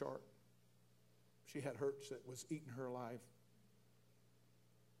off the chart. She had hurts that was eating her alive.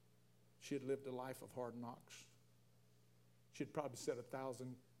 She had lived a life of hard knocks. She had probably said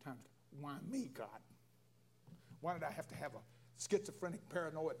 1,000 times, why me, God? Why did I have to have a schizophrenic,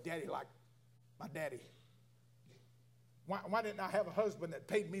 paranoid daddy like my daddy? Why didn't I have a husband that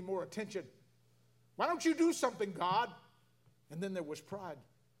paid me more attention? Why don't you do something, God? And then there was pride.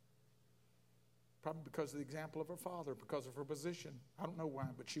 Probably because of the example of her father, because of her position. I don't know why,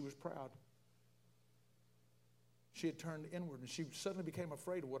 but she was proud. She had turned inward, and she suddenly became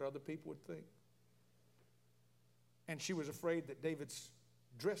afraid of what other people would think. And she was afraid that David's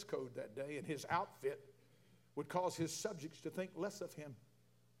dress code that day and his outfit would cause his subjects to think less of him.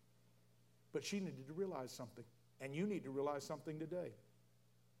 But she needed to realize something. And you need to realize something today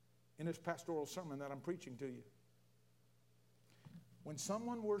in this pastoral sermon that I'm preaching to you. When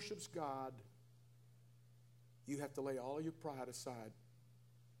someone worships God, you have to lay all your pride aside.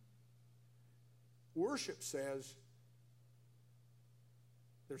 Worship says,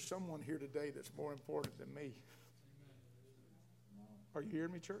 there's someone here today that's more important than me. Are you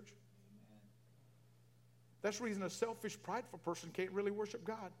hearing me, church? That's the reason a selfish, prideful person can't really worship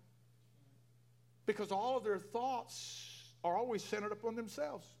God. Because all of their thoughts are always centered upon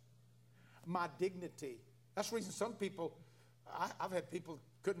themselves. My dignity. That's the reason some people, I've had people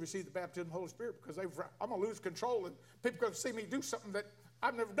couldn't receive the baptism of the Holy Spirit because I'm going to lose control and people are going to see me do something that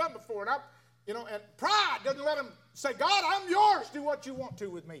I've never done before. And and pride doesn't let them say, God, I'm yours. Do what you want to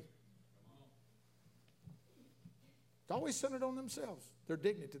with me. It's always centered on themselves. Their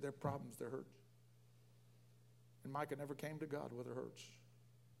dignity, their problems, their hurts. And Micah never came to God with her hurts.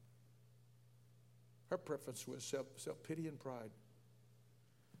 Her preference was self-pity and pride.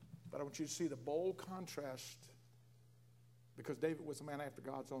 But I want you to see the bold contrast, because David was a man after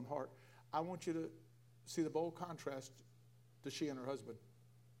God's own heart. I want you to see the bold contrast to she and her husband.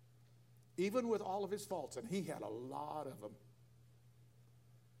 Even with all of his faults, and he had a lot of them,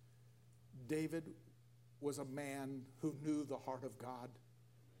 David was a man who knew the heart of God.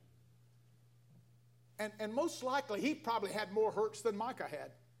 And most likely, he probably had more hurts than Micah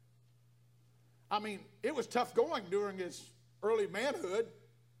had. I mean, it was tough going during his early manhood.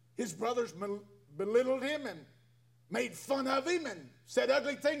 His brothers belittled him and made fun of him and said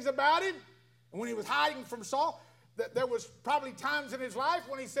ugly things about him. And when he was hiding from Saul, there was probably times in his life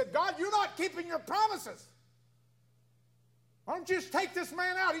when he said, God, you're not keeping your promises. Why don't you just take this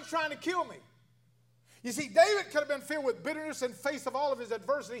man out? He's trying to kill me. You see, David could have been filled with bitterness in face of all of his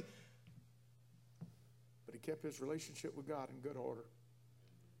adversity, but he kept his relationship with God in good order.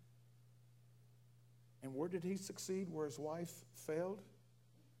 And where did he succeed? Where his wife failed?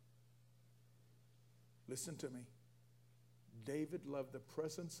 Listen to me. David loved the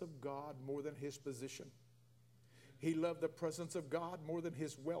presence of God more than his position. He loved the presence of God more than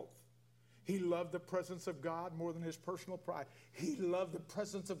his wealth. He loved the presence of God more than his personal pride. He loved the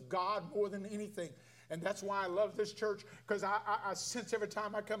presence of God more than anything. And that's why I love this church, because I sense every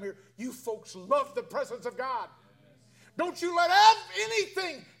time I come here, you folks love the presence of God. Don't you let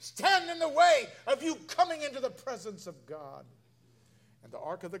anything stand in the way of you coming into the presence of God. And the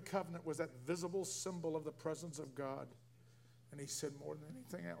Ark of the Covenant was that visible symbol of the presence of God. And he said, more than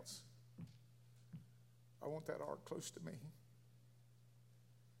anything else, I want that ark close to me.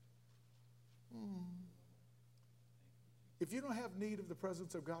 If you don't have need of the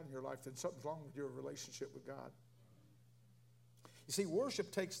presence of God in your life, then something's wrong with your relationship with God. You see,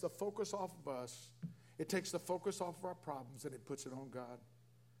 worship takes the focus off of us. It takes the focus off of our problems and it puts it on God.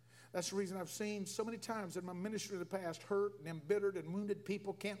 That's the reason I've seen so many times in my ministry in the past, hurt and embittered and wounded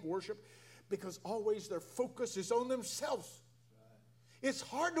people can't worship because always their focus is on themselves. It's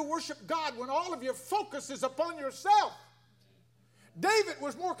hard to worship God when all of your focus is upon yourself. David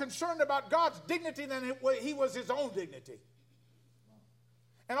was more concerned about God's dignity than he was his own dignity.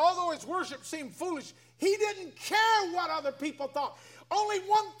 And although his worship seemed foolish, he didn't care what other people thought. Only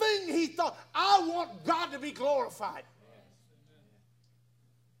one thing he thought, I want God to be glorified.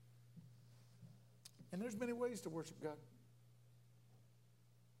 And there's many ways to worship God.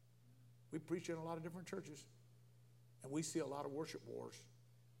 We preach in a lot of different churches. And we see a lot of worship wars.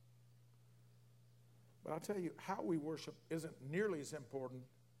 But I'll tell you, how we worship isn't nearly as important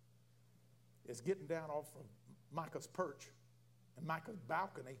as getting down off of Micah's perch and Micah's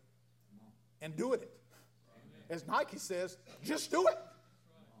balcony and doing it. As Nike says, just do it.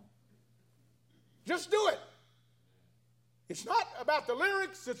 Just do it. It's not about the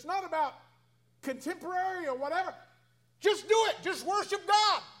lyrics. It's not about contemporary or whatever. Just do it. Just worship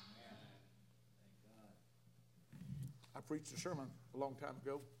God. I preached a sermon a long time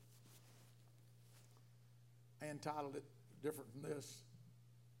ago. I entitled it different from this.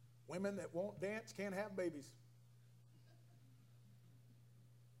 Women that won't dance can't have babies.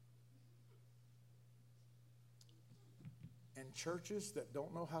 And churches that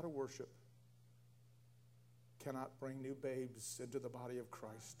don't know how to worship cannot bring new babes into the body of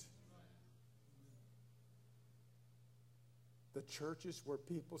Christ. The churches where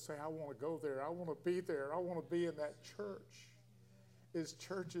people say, I want to go there, I want to be there, I want to be in that church, is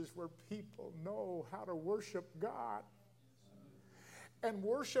churches where people know how to worship God. And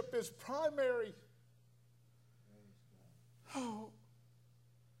worship is primary. Oh,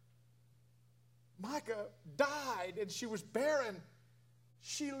 Micah died and she was barren.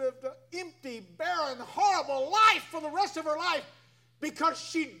 She lived an empty, barren, horrible life for the rest of her life because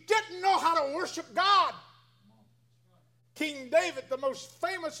she didn't know how to worship God. King David, the most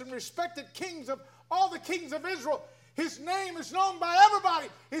famous and respected kings of all the kings of Israel, his name is known by everybody.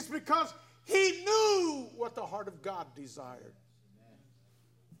 It's because he knew what the heart of God desired.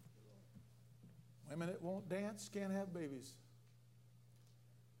 Women that won't dance can't have babies.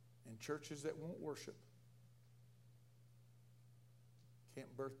 And churches that won't worship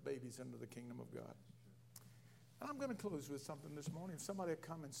can't birth babies into the kingdom of God. And I'm going to close with something this morning. If somebody would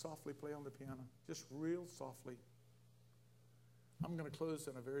come and softly play on the piano, just real softly. I'm going to close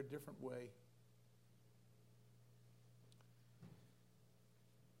in a very different way.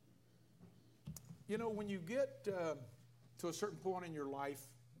 You know, when you get to a certain point in your life,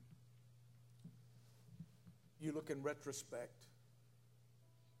 you look in retrospect.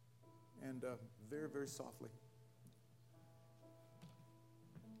 And very, very softly.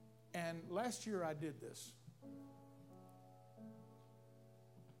 And last year I did this.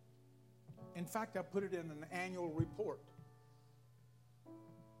 In fact, I put it in an annual report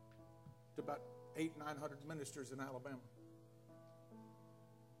to about 800-900 ministers in Alabama.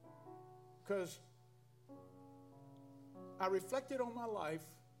 Because I reflected on my life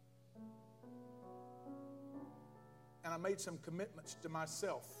and I made some commitments to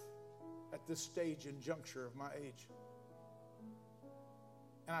myself at this stage and juncture of my age.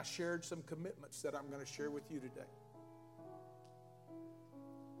 And I shared some commitments that I'm going to share with you today.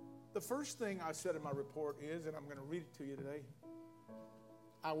 The first thing I said in my report is, and I'm going to read it to you today,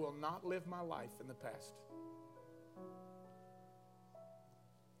 I will not live my life in the past.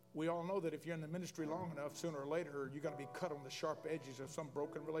 We all know that if you're in the ministry long enough, sooner or later, you're going to be cut on the sharp edges of some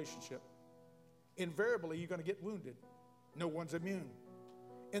broken relationship. Invariably, you're going to get wounded. No one's immune.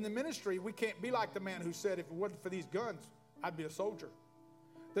 In the ministry, we can't be like the man who said, if it wasn't for these guns, I'd be a soldier.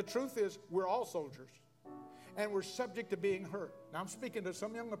 The truth is, we're all soldiers. And we're subject to being hurt. Now, I'm speaking to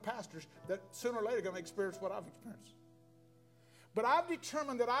some younger pastors that sooner or later are going to experience what I've experienced. But I've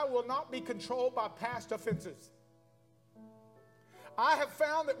determined that I will not be controlled by past offenses. I have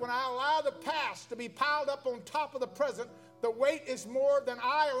found that when I allow the past to be piled up on top of the present, the weight is more than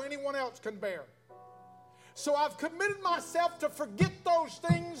I or anyone else can bear. So I've committed myself to forget those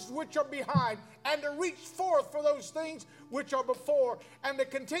things which are behind and to reach forth for those things which are before and to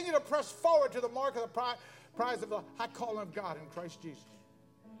continue to press forward to the mark of the prize of the high calling of God in Christ Jesus.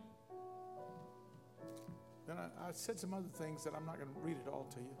 Then I said some other things that I'm not going to read it all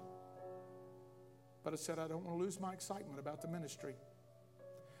to you. But I said I don't want to lose my excitement about the ministry.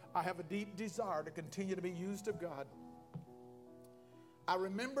 I have a deep desire to continue to be used of God. I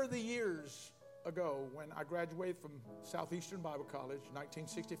remember the years ago when I graduated from Southeastern Bible College in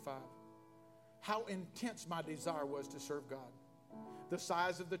 1965, how intense my desire was to serve God. The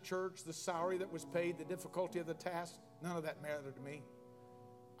size of the church, the salary that was paid, the difficulty of the task, none of that mattered to me.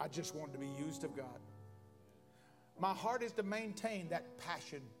 I just wanted to be used of God. My heart is to maintain that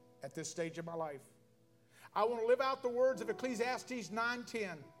passion at this stage of my life. I want to live out the words of Ecclesiastes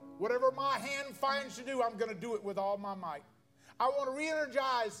 9:10. Whatever my hand finds to do, I'm going to do it with all my might. I want to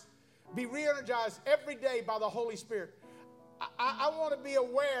be re-energized every day by the Holy Spirit. I want to be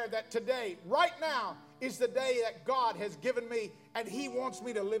aware that today, right now, is the day that God has given me, and He wants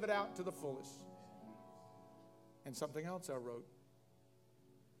me to live it out to the fullest. And something else I wrote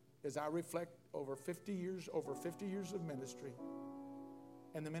is I reflect over 50 years of ministry,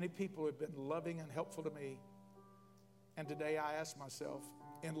 and the many people who have been loving and helpful to me. And today I ask myself,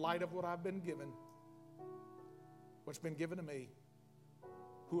 in light of what I've been given, what's been given to me,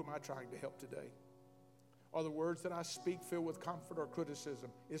 who am I trying to help today? Are the words that I speak filled with comfort or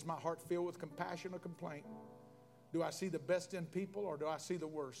criticism? Is my heart filled with compassion or complaint? Do I see the best in people or do I see the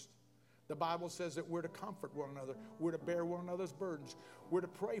worst? The Bible says that we're to comfort one another. We're to bear one another's burdens. We're to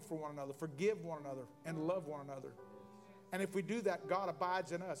pray for one another, forgive one another, and love one another. And if we do that, God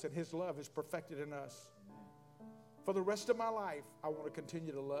abides in us and His love is perfected in us. For the rest of my life, I want to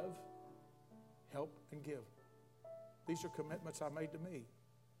continue to love, help, and give. These are commitments I made to me.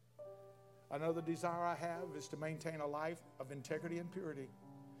 Another desire I have is to maintain a life of integrity and purity.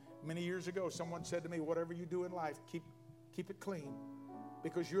 Many years ago, someone said to me, whatever you do in life, keep it clean,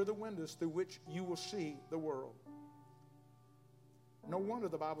 because you're the windows through which you will see the world. No wonder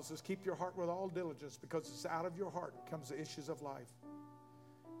the Bible says, keep your heart with all diligence, because it's out of your heart comes the issues of life.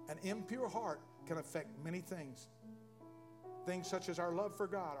 An impure heart can affect many things. Things such as our love for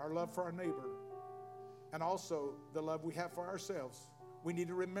God, our love for our neighbor, and also the love we have for ourselves. We need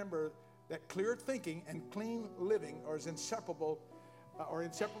to remember that clear thinking and clean living are as inseparably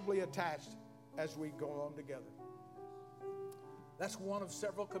attached as we go on together. That's one of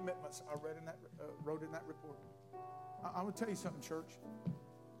several commitments I wrote in that report. I'm going to tell you something, church.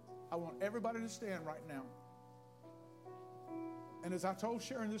 I want everybody to stand right now. And as I told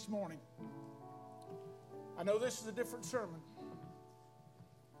Sharon this morning, I know this is a different sermon,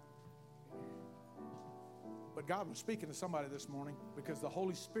 but God was speaking to somebody this morning because the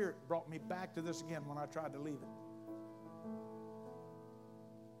Holy Spirit brought me back to this again when I tried to leave it.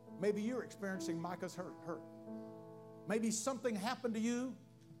 Maybe you're experiencing Micah's hurt. Maybe something happened to you.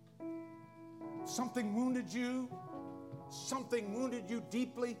 Something wounded you. Something wounded you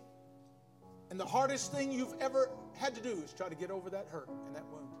deeply. And the hardest thing you've ever had to do is try to get over that hurt and that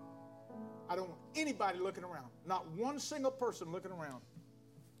wound. I don't want anybody looking around. Not one single person looking around.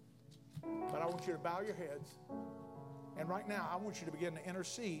 But I want you to bow your heads. And right now, I want you to begin to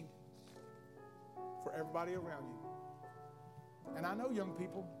intercede for everybody around you. And I know, young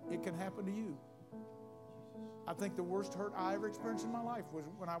people, it can happen to you. I think the worst hurt I ever experienced in my life was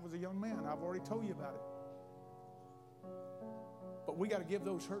when I was a young man. I've already told you about it. But we got to give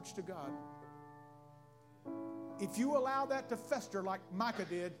those hurts to God. If you allow that to fester like Micah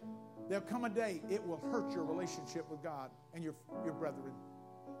did, there'll come a day it will hurt your relationship with God and your brethren.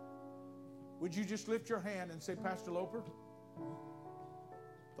 Would you just lift your hand and say, Pastor Loper,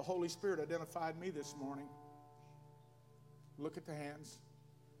 the Holy Spirit identified me this morning. Look at the hands.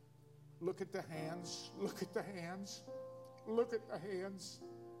 Look at the hands. Look at the hands. Look at the hands.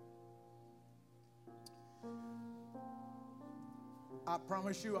 I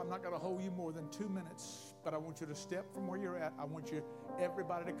promise you I'm not going to hold you more than 2 minutes, but I want you to step from where you're at. I want you,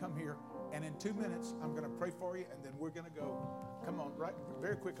 everybody, to come here. And in 2 minutes, I'm going to pray for you, and then we're going to go. Come on, right,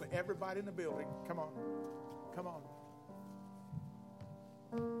 very quickly. Everybody in the building, come on. Come on.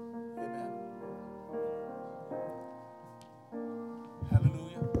 Amen.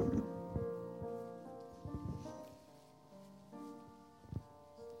 Hallelujah.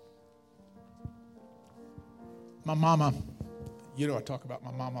 My mama, you know I talk about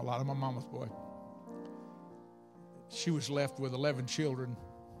my mama a lot. I'm my mama's boy. She was left with 11 children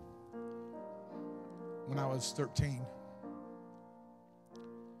when I was 13.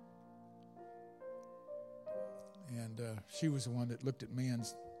 And she was the one that looked at me and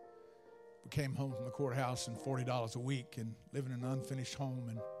we came home from the courthouse and $40 a week and living in an unfinished home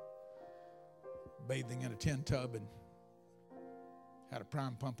and bathing in a tin tub and had a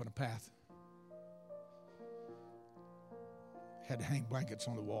prime pump and a path. Had to hang blankets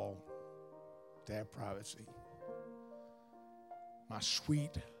on the wall to have privacy. My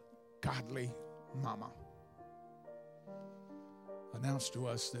sweet, godly mama announced to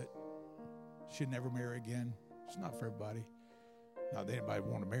us that she'd never marry again. It's not for everybody. Not that anybody would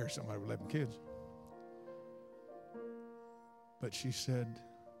want to marry somebody with 11 kids. But she said,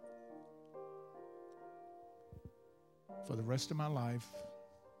 for the rest of my life,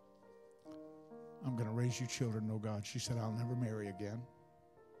 I'm going to raise you children, oh God. She said, I'll never marry again.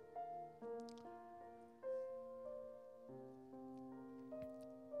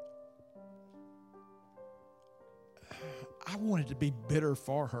 I wanted to be bitter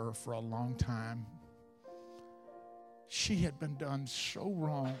for her for a long time. She had been done so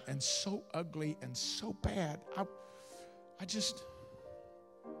wrong and so ugly and so bad. I just,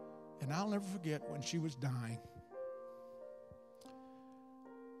 and I'll never forget when she was dying.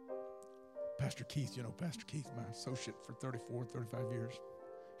 Pastor Keith, you know, Pastor Keith, my associate for 35 years,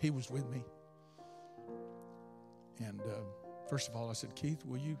 he was with me. And first of all, I said, Keith,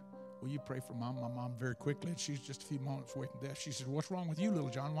 will you pray for Mom? My mom very quickly, and she's just a few moments away from death. She said, what's wrong with you, little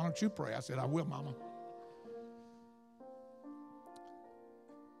John? Why don't you pray? I said, I will, Mama.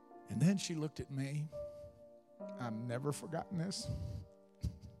 And then she looked at me. I've never forgotten this.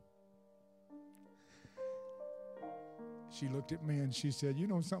 She looked at me and she said, you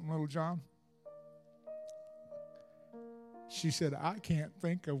know something, little John? She said, I can't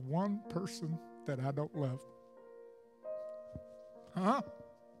think of one person that I don't love. Huh?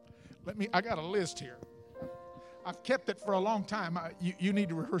 I got a list here. I've kept it for a long time. You need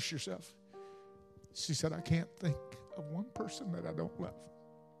to rehearse yourself. She said, I can't think of one person that I don't love.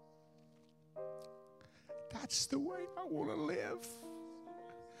 That's the way I want to live.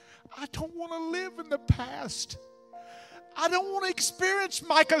 I don't want to live in the past. I don't want to experience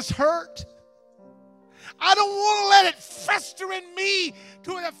Micah's hurt. I don't want to let it fester in me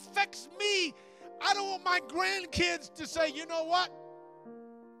till it affects me. I don't want my grandkids to say, you know what?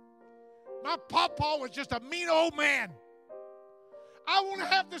 My papa was just a mean old man. I want to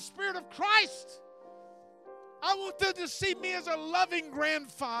have the Spirit of Christ. I want them to see me as a loving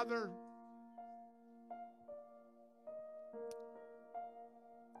grandfather.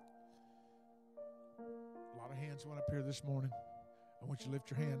 A lot of hands went up here this morning. I want you to lift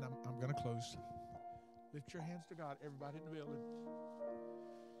your hand. I'm going to close. Lift your hands to God, everybody in the building.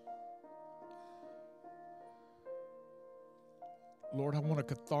 Lord, I want a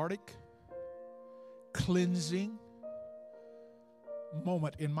cathartic, cleansing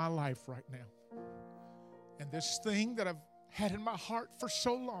moment in my life right now. And this thing that I've had in my heart for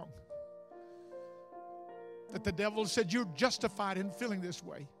so long, that the devil said, you're justified in feeling this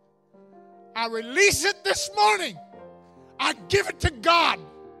way. I release it this morning. I give it to God.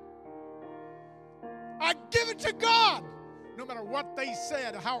 I give it to God. No matter what they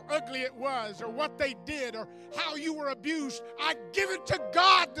said, or how ugly it was, or what they did, or how you were abused, I give it to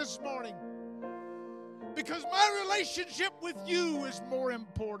God this morning. Because my relationship with you is more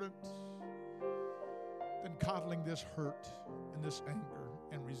important than coddling this hurt and this anger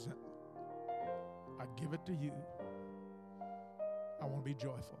and resentment. I give it to you. I want to be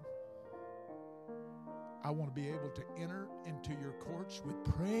joyful. I want to be able to enter into your courts with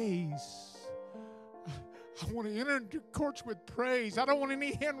praise. I want to enter into courts with praise. I don't want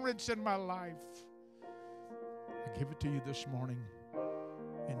any hindrance in my life. I give it to you this morning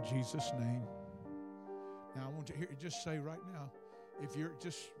in Jesus' name. Now, I want you to hear you just say right now, if you're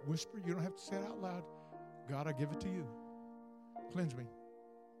just whisper, you don't have to say it out loud. God, I give it to you. Cleanse me.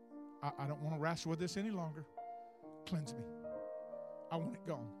 I don't want to wrestle with this any longer. Cleanse me. I want it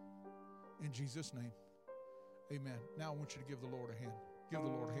gone. In Jesus' name, amen. Now I want you to give the Lord a hand. Give the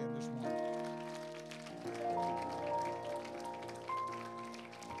Lord a hand this morning.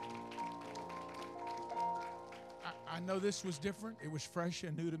 I know this was different. It was fresh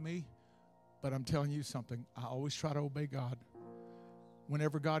and new to me. But I'm telling you something. I always try to obey God.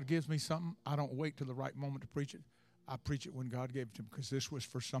 Whenever God gives me something, I don't wait till the right moment to preach it. I preach it when God gave it to me, because this was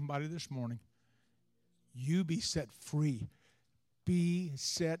for somebody this morning. You be set free. Be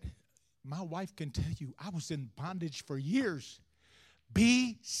set. My wife can tell you, I was in bondage for years.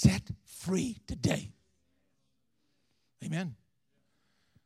 Be set free today. Amen.